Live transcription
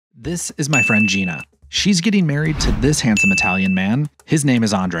This is my friend Gina. She's getting married to this handsome Italian man. His name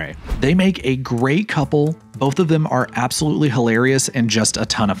is Andre. They make a great couple. Both of them are absolutely hilarious and just a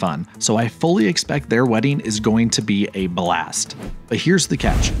ton of fun. So I fully expect their wedding is going to be a blast. But here's the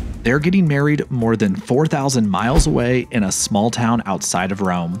catch. They're getting married more than 4,000 miles away in a small town outside of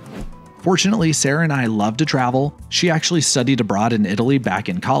Rome. Fortunately, Sarah and I love to travel. She actually studied abroad in Italy back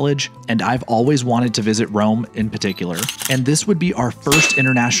in college, and I've always wanted to visit Rome in particular. And this would be our first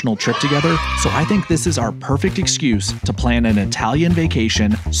international trip together, so I think this is our perfect excuse to plan an Italian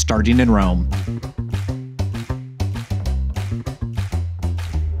vacation starting in Rome.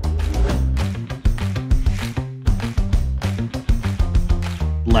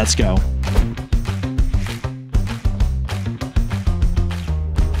 Let's go.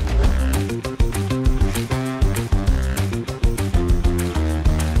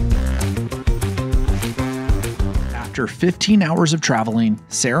 After 15 hours of traveling,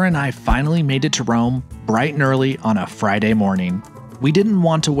 Sarah and I finally made it to Rome bright and early on a Friday morning. We didn't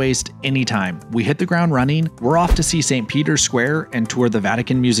want to waste any time. We hit the ground running. We're off to see St. Peter's Square and tour the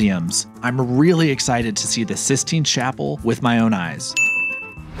Vatican museums. I'm really excited to see the Sistine Chapel with my own eyes.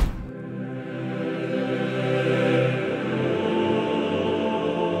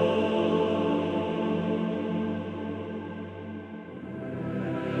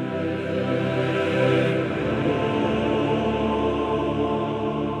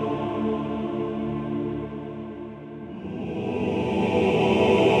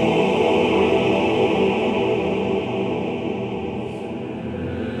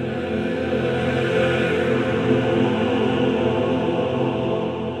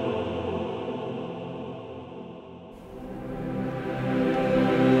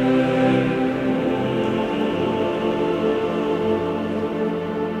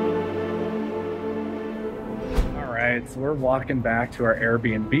 So we're walking back to our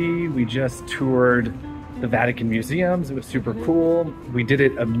Airbnb. We just toured the Vatican museums. It was super cool. We did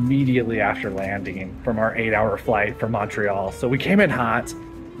it immediately after landing from our 8-hour flight from Montreal. So we came in hot.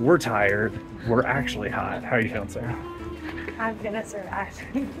 We're tired. We're actually hot. How are you feeling, Sarah? I'm gonna survive.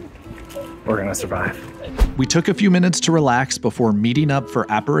 We're gonna survive. We took a few minutes to relax before meeting up for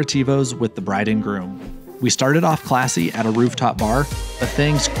aperitivos with the bride and groom. We started off classy at a rooftop bar, but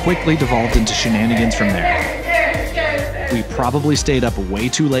things quickly devolved into shenanigans from there. We probably stayed up way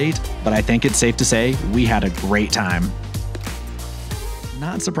too late, but I think it's safe to say we had a great time.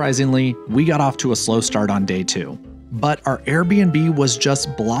 Not surprisingly, we got off to a slow start on day 2. But our Airbnb was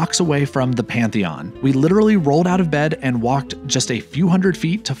just blocks away from the Pantheon. We literally rolled out of bed and walked just a few hundred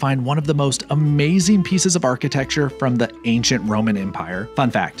feet to find one of the most amazing pieces of architecture from the ancient Roman Empire.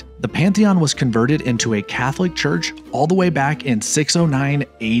 Fun fact, the Pantheon was converted into a Catholic church all the way back in 609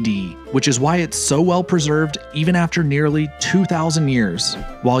 AD, which is why it's so well preserved even after nearly 2,000 years.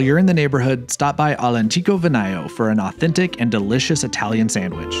 While you're in the neighborhood, stop by All'Antico Vinaio for an authentic and delicious Italian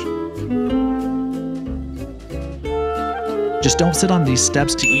sandwich. Just don't sit on these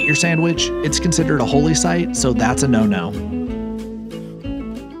steps to eat your sandwich. It's considered a holy site, so that's a no-no.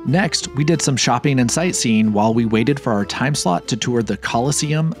 Next, we did some shopping and sightseeing while we waited for our time slot to tour the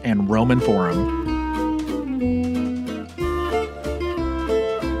Colosseum and Roman Forum.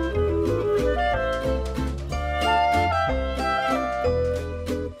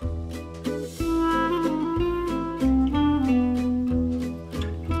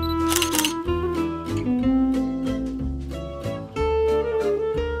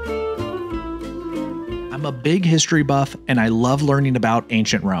 I'm a big history buff and I love learning about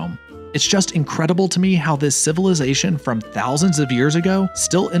ancient Rome. It's just incredible to me how this civilization from thousands of years ago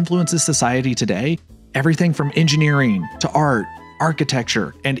still influences society today. Everything from engineering to art,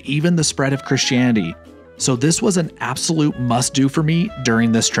 architecture, and even the spread of Christianity. So this was an absolute must-do for me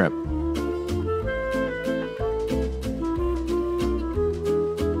during this trip.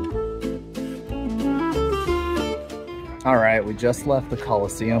 All right, we just left the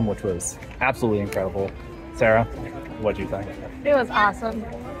Colosseum, which was absolutely incredible. Sarah, what'd you think? It was awesome.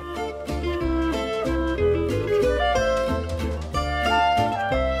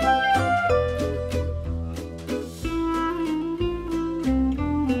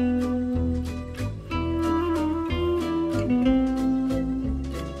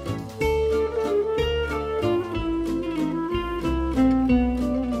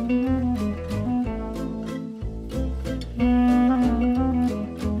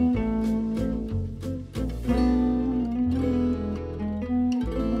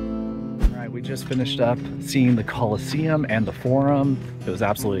 Just finished up seeing the Colosseum and the Forum. It was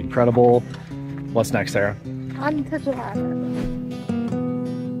absolutely incredible. What's next, Sarah? On to gelato.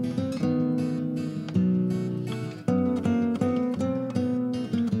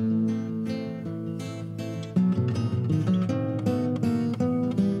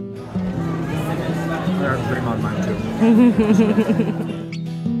 put him on mine too.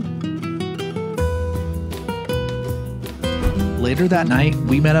 Later that night,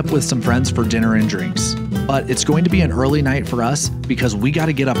 we met up with some friends for dinner and drinks. But it's going to be an early night for us because we got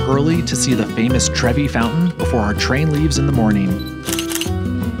to get up early to see the famous Trevi Fountain before our train leaves in the morning.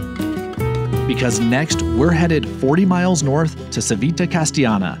 Because next, we're headed 40 miles north to Civita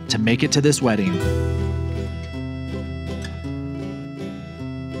Castellana to make it to this wedding.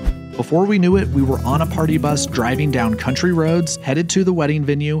 Before we knew it, we were on a party bus driving down country roads headed to the wedding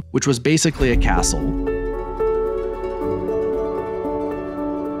venue, which was basically a castle.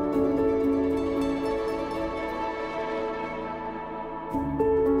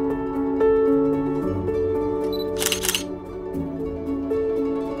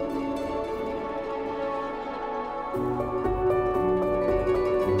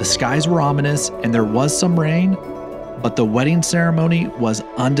 The skies were ominous and there was some rain, but the wedding ceremony was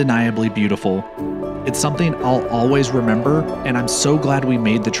undeniably beautiful. It's something I'll always remember, and I'm so glad we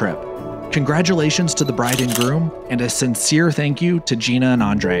made the trip. Congratulations to the bride and groom, and a sincere thank you to Gina and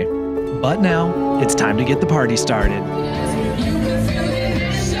Andre. But now, it's time to get the party started.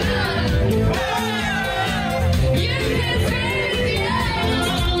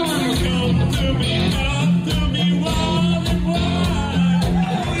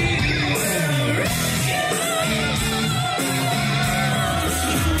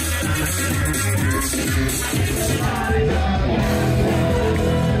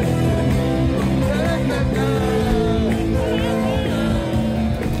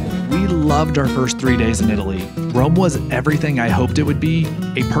 Loved our first 3 days in Italy. Rome was everything I hoped it would be,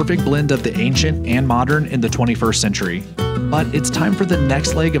 a perfect blend of the ancient and modern in the 21st century. But it's time for the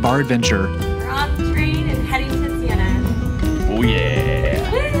next leg of our adventure. We're on the train and heading to Siena. Oh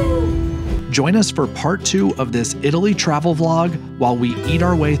yeah! Woo! Join us for part 2 of this Italy travel vlog while we eat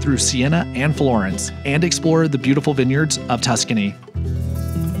our way through Siena and Florence and explore the beautiful vineyards of Tuscany.